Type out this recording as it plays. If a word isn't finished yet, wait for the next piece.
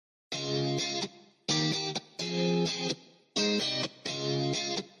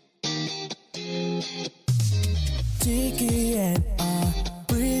Cheeky and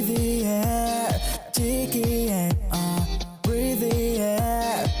breathe the air. Cheeky and breathe the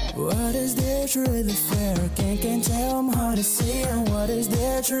air. What is there to really fair? Can't tell I'm hard to see. And what is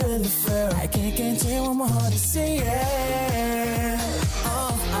there to really fair? I can't tell I'm hard to see. Yeah.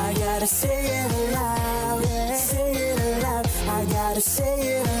 I gotta say it aloud. Yeah. Say it aloud. I gotta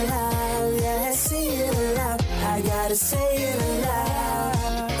say it aloud. Yeah. Say it aloud. I gotta say it aloud.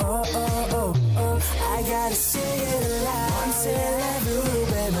 I gotta say it aloud. Wanna say I love you,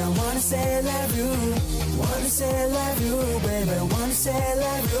 baby. Wanna say I love you. Wanna say I love you, baby. Wanna say I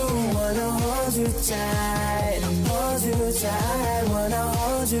love you. Wanna hold you tight. Hold you tight. Wanna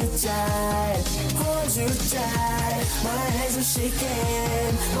hold you tight. Hold you tight. My hands are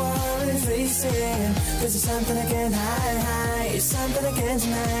shaking. My heart is racing. Cause it's something I can't hide. It's something I can't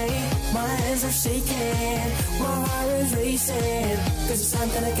deny. My hands are shaking. My heart is racing. Cause it's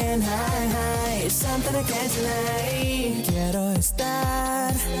something I can't hide. It's something I can't deny. Quiero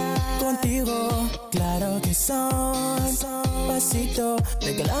estar contigo, claro que son pasito.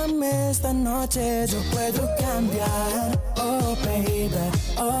 Regálame esta noche, yo puedo cambiar. Oh baby,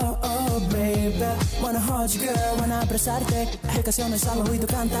 oh baby. Wanna hold you girl, wanna abrazarte. De canciones al oído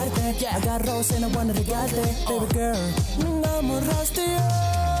cantarte. Agarro, cena, wanna regarte. Baby girl, me enamoraste.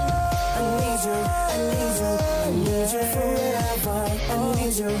 I need you, I need you, I need you forever. I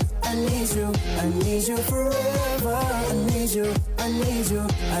need you, I need you, I need you forever. I need you, I need you,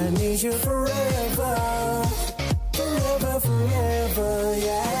 I need you forever. Forever, forever,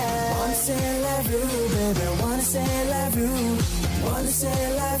 yeah. Wanna say I love you, baby. Wanna say I love you. Wanna say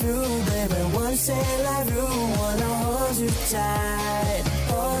I love you, baby. Wanna say I love you. Wanna hold you tight.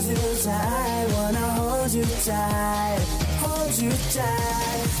 Hold you tight. Wanna hold you tight. Hold you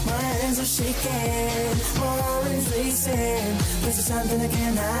tight. My hands are shaking. My heart is racing. This is something I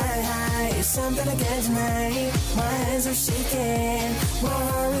can't hide. It's something I can't deny. My hands are shaking. My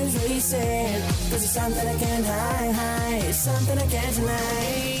heart is racing. This is something I can't hide. It's something I can't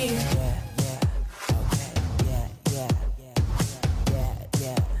deny.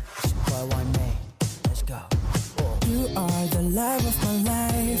 You are the love of my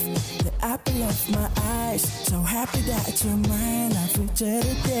life, the apple of my eyes. So happy that you're mine. I feel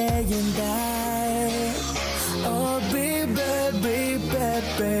every day and night. Oh baby, baby,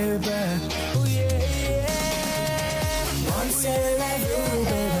 baby. Oh yeah, yeah. Wanna say I love you,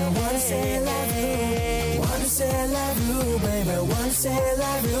 baby. Wanna say I love you. Wanna say I love you, baby. Wanna say I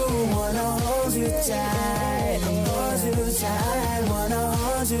love you. Wanna hold you tight. Hold you tight. Wanna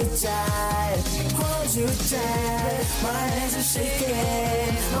hold you tight. Hold you tight. My hands are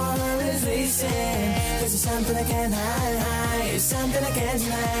shaking. My heart is racing. Cause it's something I can't hide. It's something I can't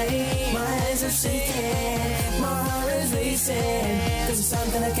deny. My hands are shaking. My heart is racing. Cause it's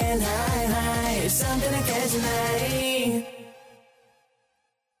something I can't hide. It's something I can't deny.